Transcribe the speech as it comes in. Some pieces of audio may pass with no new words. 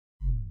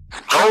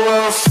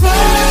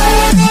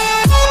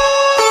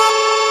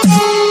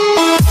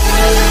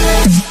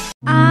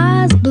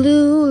Eyes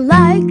blue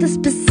like the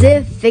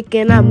Pacific,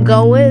 and I'm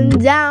going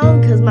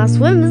down cause my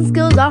swimming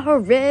skills are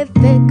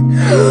horrific.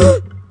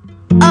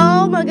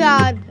 Oh my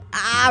god,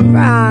 I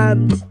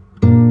rhymed.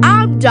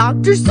 I'm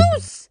Dr.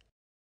 Seuss.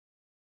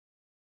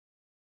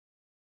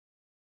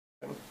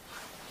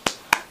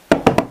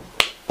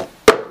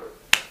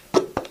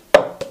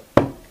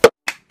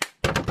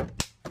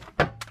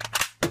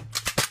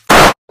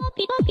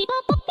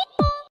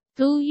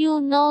 Do you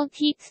know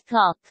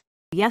TikTok?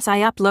 Yes, I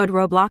upload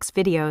Roblox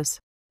videos.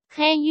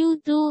 Can you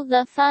do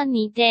the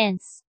funny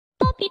dance?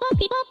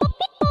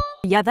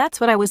 Yeah, that's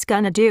what I was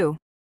gonna do.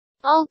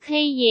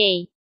 Okay,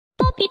 yay.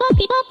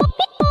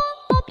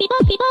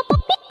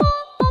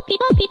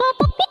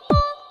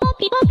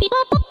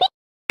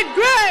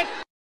 Great!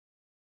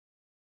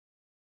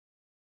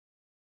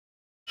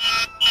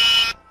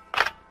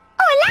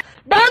 Hola,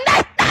 ¿dónde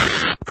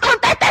estás?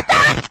 ¡Contesta!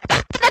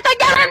 ¡Te estoy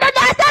llamando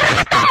ya hace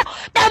rato!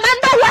 ¡Te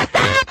mando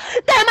WhatsApp!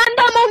 ¡Te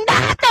mando Munda!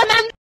 ¡Te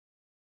mando!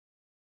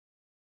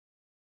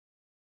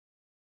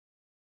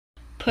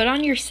 Put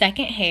on your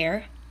second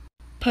hair.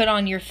 Put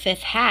on your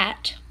fifth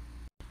hat.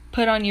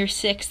 Put on your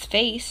sixth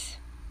face.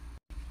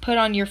 Put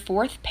on your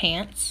fourth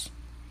pants.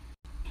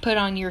 Put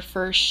on your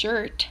first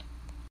shirt.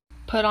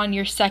 Put on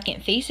your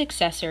second face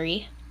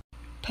accessory.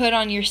 Put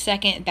on your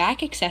second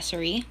back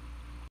accessory.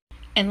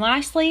 And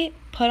lastly,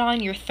 put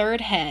on your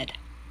third head.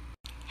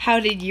 How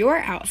did your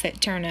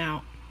outfit turn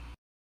out?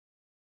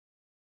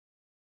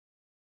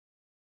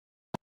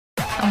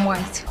 I'm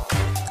white.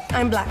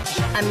 I'm black.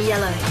 I'm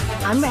yellow.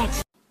 I'm red.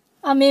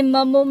 I'm in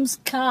my mum's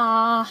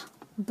car.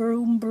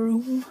 Broom,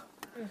 broom.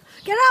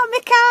 Get out of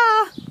my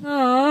car!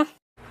 Aww.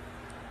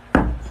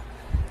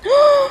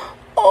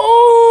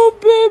 Oh,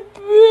 baby!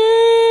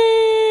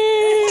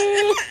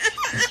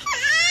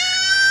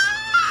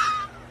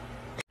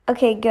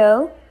 Okay,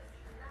 go.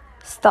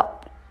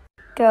 Stop.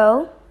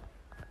 Go.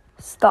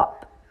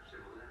 Stop.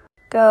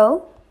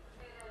 Go.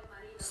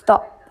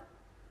 Stop.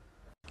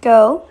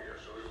 Go.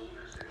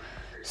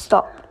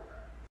 Stop.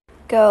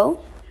 Go.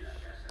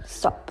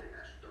 Stop.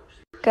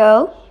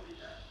 Go.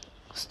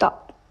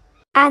 Stop.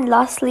 And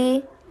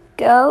lastly,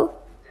 go.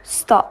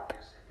 Stop.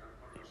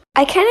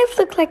 I kind of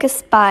look like a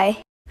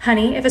spy.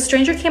 Honey, if a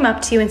stranger came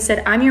up to you and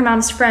said, "I'm your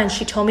mom's friend,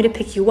 she told me to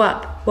pick you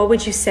up," what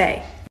would you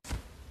say?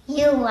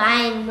 You're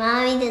lying.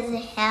 Mommy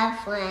doesn't have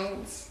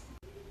friends.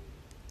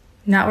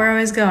 Not where I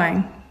was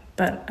going,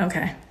 but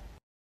okay.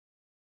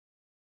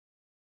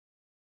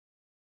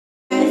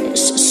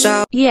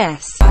 So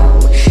Yes.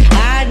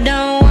 I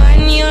don't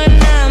want your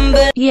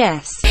number.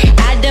 Yes.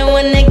 I don't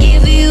wanna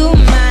give you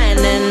mine.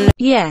 And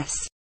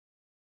Yes.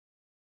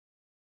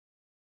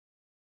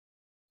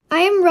 I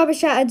am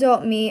rubbish at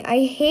Adopt Me.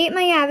 I hate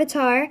my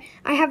avatar.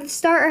 I have the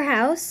starter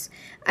house.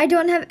 I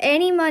don't have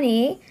any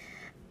money.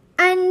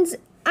 And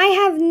I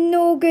have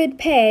no good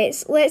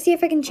pets. Let's see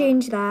if I can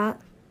change that.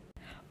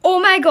 Oh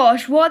my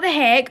gosh, what the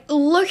heck?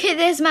 Look at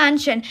this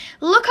mansion.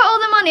 Look at all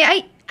the money.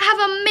 I have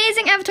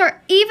amazing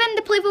avatar. Even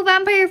the playful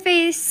vampire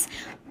face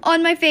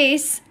on my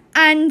face.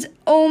 And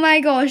oh my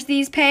gosh,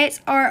 these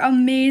pets are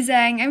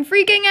amazing. I'm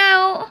freaking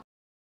out.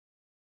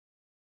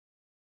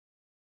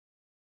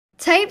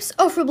 Types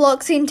of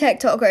Robloxian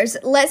TikTokers.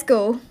 Let's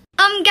go.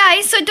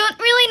 Guys, so I don't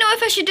really know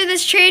if I should do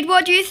this trade.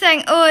 What do you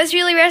think? Oh, it's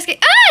really risky.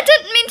 Ah, I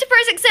didn't mean to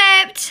press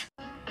accept.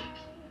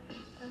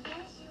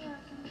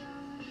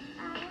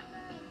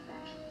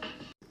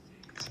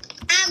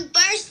 I'm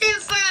bursting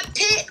for a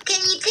poop.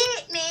 Can you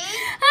take me?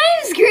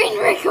 I'm screen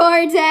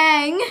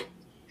recording.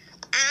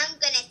 I'm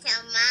gonna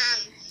tell Mom.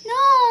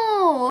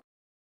 No.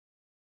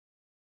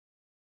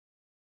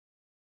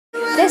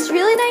 This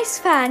really nice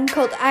fan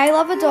called I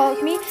Love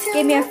Adopt Me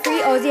gave me a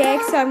free Aussie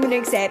egg, so I'm going to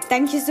accept.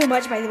 Thank you so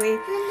much, by the way.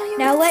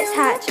 Now let's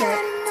hatch it.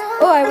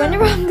 Oh, I wonder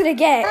what I'm going to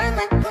get. Oh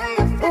my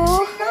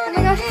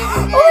gosh.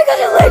 Oh my god,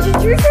 a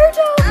legendary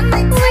turtle. Oh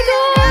my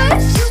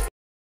gosh.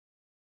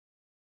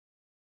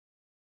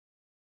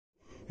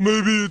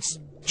 Maybe it's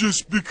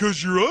just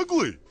because you're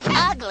ugly.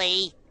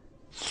 Ugly?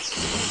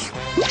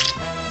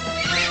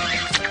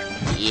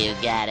 You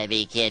gotta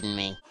be kidding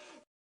me.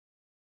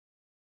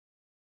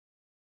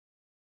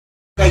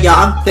 Okay, y'all,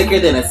 I'm thicker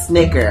than a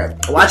Snicker.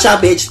 Watch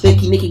out, bitch.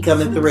 Thicky Nicky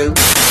coming through.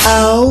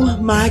 Oh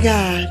my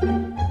god.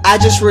 I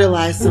just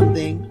realized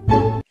something.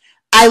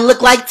 I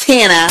look like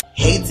Tana.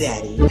 Hey,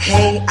 daddy.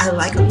 Hey, I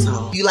like him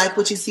tall. You like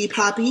what you see,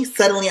 Poppy?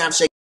 Suddenly I'm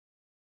shaking.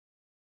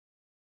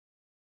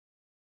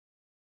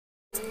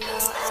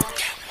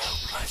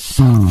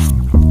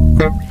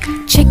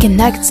 Chicken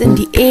nuggets in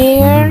the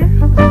air.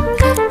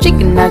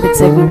 Chicken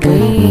nuggets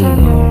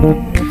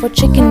everywhere. For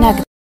chicken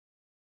nuggets.